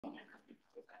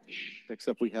Next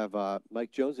up, we have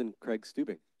Mike Jones and Craig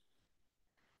Stubing.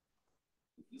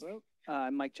 Hello,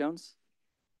 I'm Mike Jones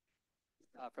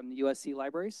from the USC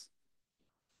Libraries.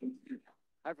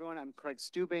 Hi, everyone. I'm Craig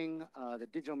Stubing, the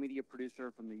digital media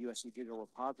producer from the USC Digital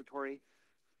Repository.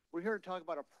 We're here to talk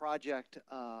about a project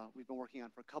we've been working on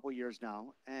for a couple years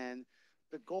now, and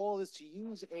the goal is to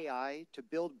use AI to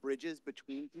build bridges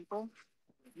between people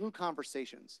through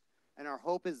conversations. And our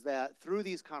hope is that through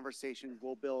these conversations,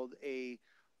 we'll build a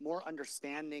more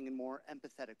understanding and more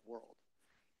empathetic world.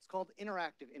 It's called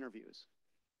interactive interviews.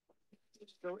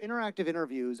 So interactive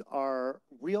interviews are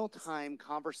real-time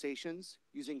conversations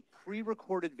using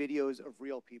pre-recorded videos of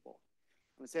real people.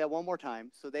 I'm gonna say that one more time.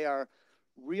 So they are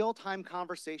real-time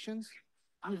conversations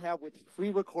you have with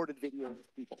pre-recorded videos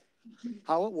of people.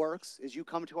 How it works is you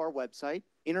come to our website,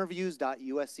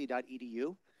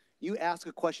 interviews.usc.edu. You ask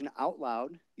a question out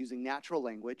loud using natural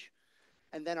language,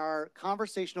 and then our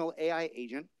conversational AI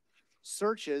agent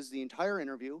searches the entire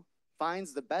interview,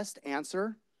 finds the best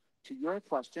answer to your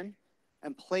question,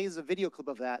 and plays a video clip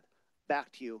of that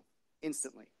back to you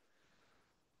instantly.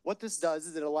 What this does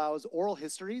is it allows oral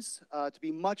histories to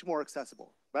be much more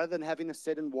accessible. Rather than having to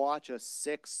sit and watch a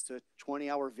 6 to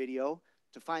 20-hour video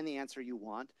to find the answer you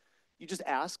want, you just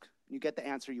ask, you get the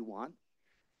answer you want.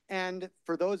 And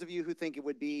for those of you who think it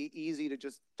would be easy to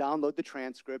just download the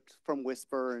transcript from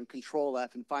Whisper and Control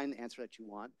F and find the answer that you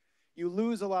want, you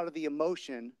lose a lot of the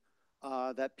emotion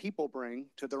that people bring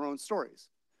to their own stories.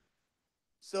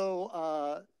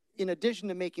 So in addition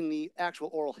to making the actual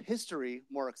oral history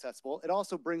more accessible, it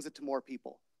also brings it to more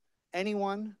people.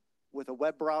 Anyone with a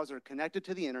web browser connected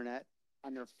to the internet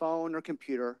on their phone or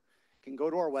computer can go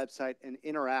to our website and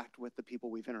interact with the people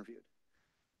we've interviewed.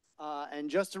 And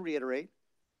just to reiterate,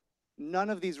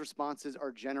 none of these responses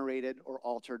are generated or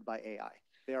altered by AI.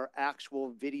 They are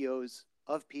actual videos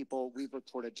of people we've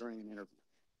recorded during an interview.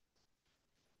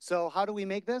 So how do we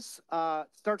make this?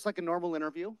 Starts like a normal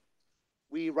interview.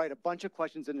 We write a bunch of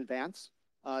questions in advance,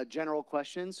 general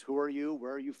questions. Who are you?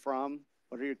 Where are you from?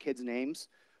 What are your kids' names?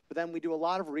 But then we do a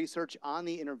lot of research on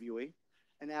the interviewee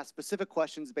and ask specific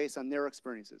questions based on their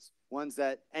experiences, ones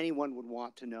that anyone would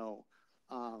want to know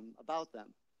about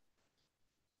them.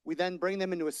 We then bring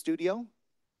them into a studio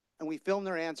and we film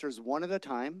their answers one at a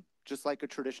time, just like a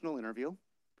traditional interview.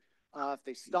 If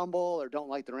they stumble or don't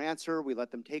like their answer, we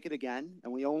let them take it again,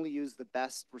 and we only use the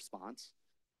best response.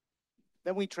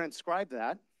 Then we transcribe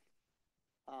that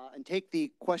and take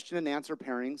the question and answer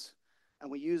pairings, and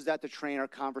we use that to train our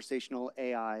conversational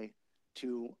AI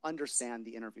to understand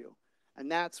the interview.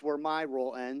 And that's where my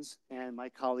role ends and my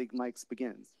colleague Mike's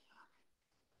begins.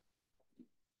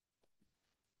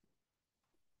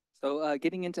 So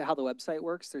getting into how the website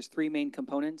works, there's three main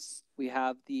components. We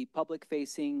have the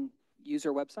public-facing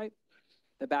user website,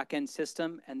 the back-end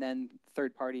system, and then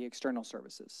third-party external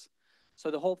services. So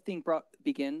the whole thing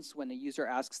begins when the user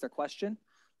asks their question.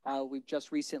 We've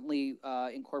just recently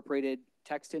incorporated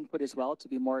text input as well to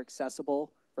be more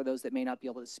accessible for those that may not be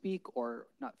able to speak or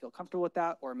not feel comfortable with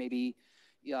that, or maybe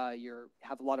you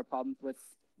have a lot of problems with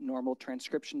normal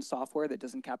transcription software that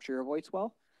doesn't capture your voice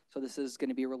well. So this is going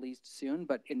to be released soon,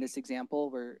 but in this example,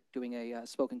 we're doing a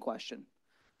spoken question.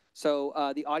 So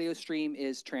the audio stream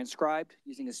is transcribed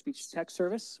using a speech-to-text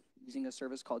service, using a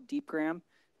service called DeepGram.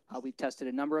 We've tested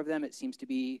a number of them. It seems to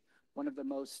be one of the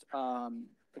most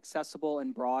accessible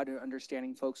and broad at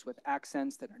understanding folks with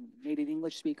accents that are native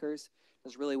English speakers.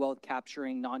 Does really well with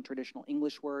capturing non-traditional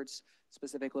English words,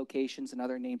 specific locations, and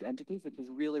other named entities, which is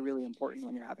really, really important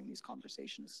when you're having these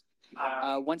conversations.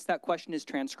 Once that question is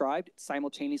transcribed, it's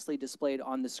simultaneously displayed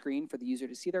on the screen for the user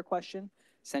to see their question,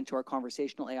 sent to our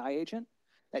conversational AI agent.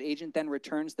 That agent then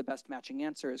returns the best matching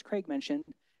answer, as Craig mentioned,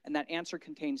 and that answer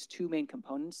contains two main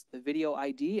components, the video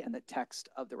ID and the text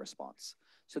of the response.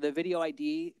 So the video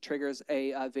ID triggers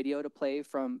a video to play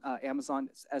from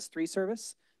Amazon's S3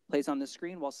 service, plays on the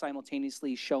screen while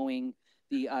simultaneously showing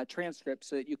the transcript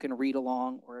so that you can read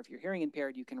along, or if you're hearing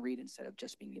impaired, you can read instead of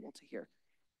just being able to hear.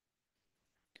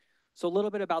 So a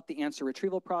little bit about the answer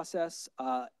retrieval process.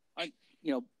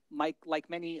 Like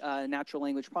many natural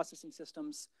language processing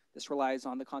systems, this relies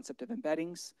on the concept of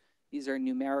embeddings. These are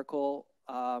numerical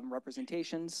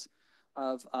representations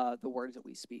of the words that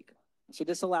we speak. So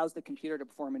this allows the computer to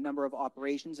perform a number of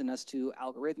operations and us to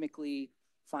algorithmically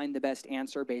find the best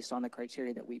answer based on the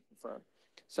criteria that we prefer.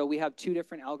 So we have two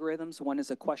different algorithms. One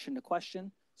is a question to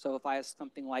question. So if I ask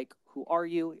something like, who are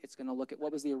you? It's going to look at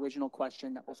what was the original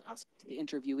question that was asked to the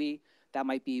interviewee. That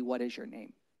might be, what is your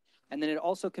name? And then it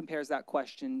also compares that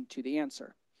question to the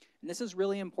answer. And this is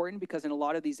really important because in a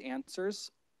lot of these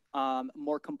answers,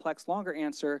 more complex, longer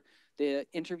answer, the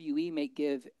interviewee may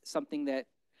give something that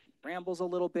rambles a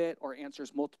little bit or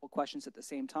answers multiple questions at the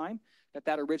same time,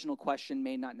 that original question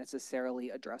may not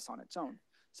necessarily address on its own.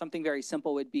 Something very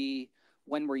simple would be,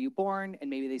 when were you born? And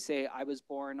maybe they say, I was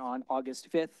born on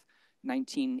August 5th,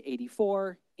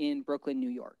 1984 in Brooklyn, New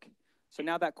York. So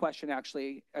now that question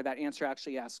actually, or that answer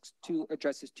actually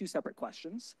addresses two separate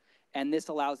questions. And this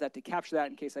allows that to capture that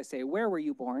in case I say, where were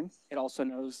you born? It also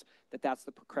knows that that's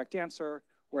the correct answer,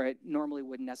 where it normally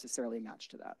wouldn't necessarily match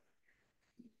to that.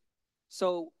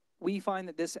 So we find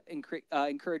that this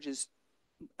encourages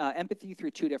empathy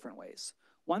through two different ways.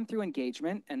 One, through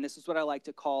engagement, and this is what I like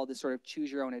to call the sort of choose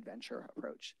your own adventure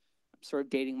approach. I'm sort of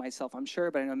dating myself, I'm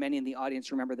sure, but I know many in the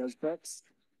audience remember those books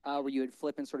where you would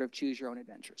flip and sort of choose your own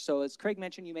adventure. So as Craig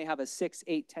mentioned, you may have a 6,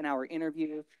 8, 10-hour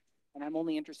interview, and I'm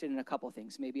only interested in a couple of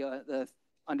things, maybe the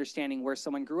understanding where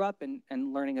someone grew up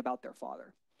and learning about their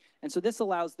father. And so this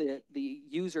allows the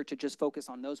user to just focus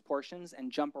on those portions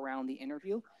and jump around the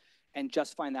interview and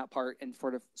just find that part and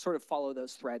sort of follow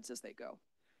those threads as they go.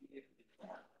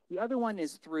 The other one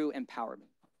is through empowerment.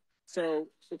 So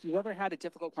if you've ever had a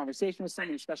difficult conversation with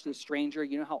someone, especially a stranger,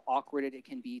 you know how awkward it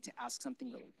can be to ask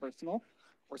something really personal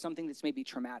or something that's maybe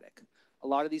traumatic. A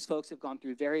lot of these folks have gone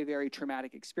through very, very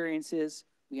traumatic experiences.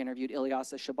 We interviewed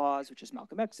Ilyasah Shabazz, which is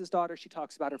Malcolm X's daughter. She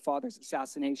talks about her father's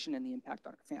assassination and the impact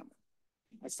on her family.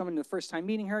 As someone the first time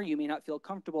meeting her, you may not feel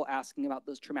comfortable asking about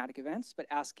those traumatic events, but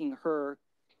asking her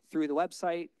through the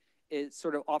website, it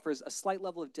sort of offers a slight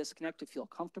level of disconnect to feel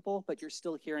comfortable, but you're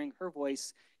still hearing her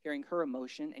voice, hearing her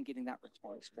emotion, and getting that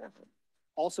response for her.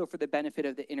 Also, for the benefit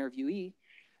of the interviewee,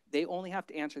 they only have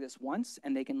to answer this once,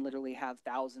 and they can literally have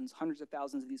thousands, hundreds of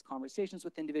thousands of these conversations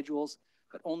with individuals,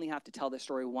 but only have to tell the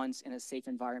story once in a safe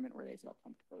environment where they feel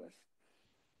comfortable with.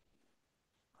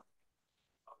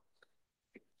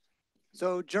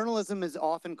 So journalism is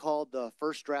often called the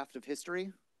first draft of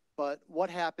history, but what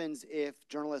happens if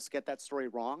journalists get that story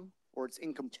wrong or it's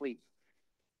incomplete?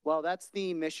 Well, that's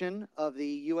the mission of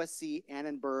the USC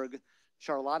Annenberg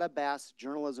Charlotta Bass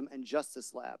Journalism and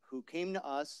Justice Lab, who came to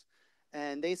us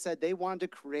and they said they wanted to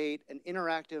create an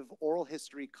interactive oral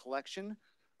history collection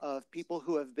of people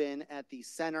who have been at the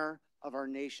center of our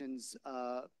nation's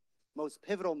most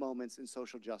pivotal moments in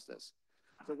social justice.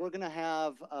 So we're going to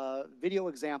have a video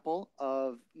example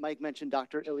of, Mike mentioned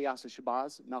Dr. Ilyasah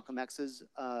Shabazz, Malcolm X's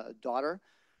daughter.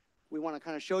 We want to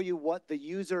kind of show you what the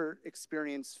user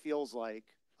experience feels like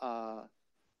for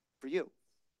you.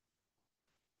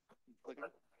 For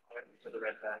the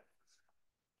red bag.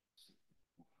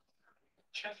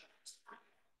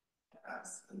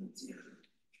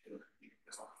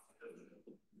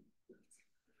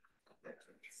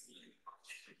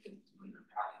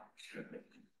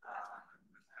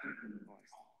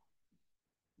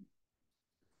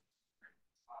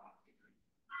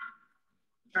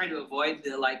 Trying to avoid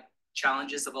the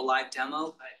challenges of a live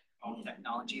demo, but all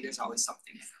technology, there's always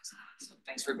something. So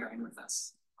thanks for bearing with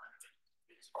us.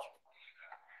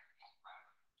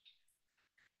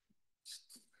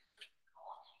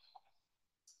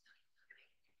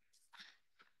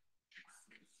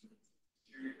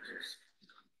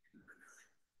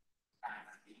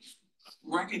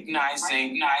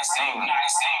 Recognizing the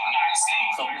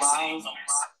love.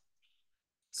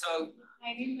 So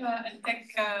I need a tech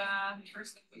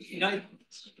person.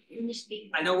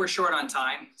 I know we're short on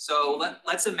time, so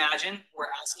let's imagine we're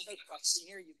asking a question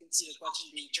here. You can see the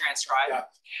question being transcribed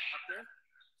up here.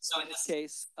 So in this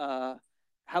case, how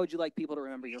would you like people to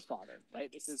remember your father, right?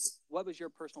 This is, what was your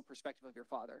personal perspective of your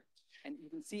father? And you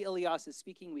can see Ilyasah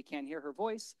speaking. We can't hear her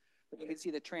voice, but you can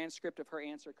see the transcript of her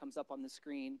answer comes up on the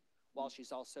screen while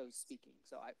she's also speaking.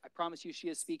 So I promise you she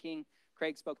is speaking.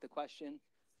 Craig spoke the question,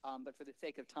 but for the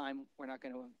sake of time, we're not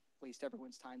going to waste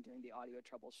everyone's time during the audio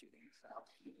troubleshooting. So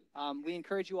we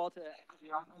encourage you all to have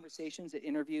your own conversations at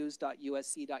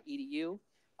interviews.usc.edu.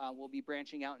 We'll be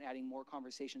branching out and adding more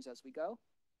conversations as we go,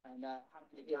 and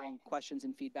happy to hearing questions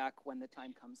and feedback when the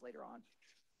time comes later on.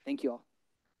 Thank you all.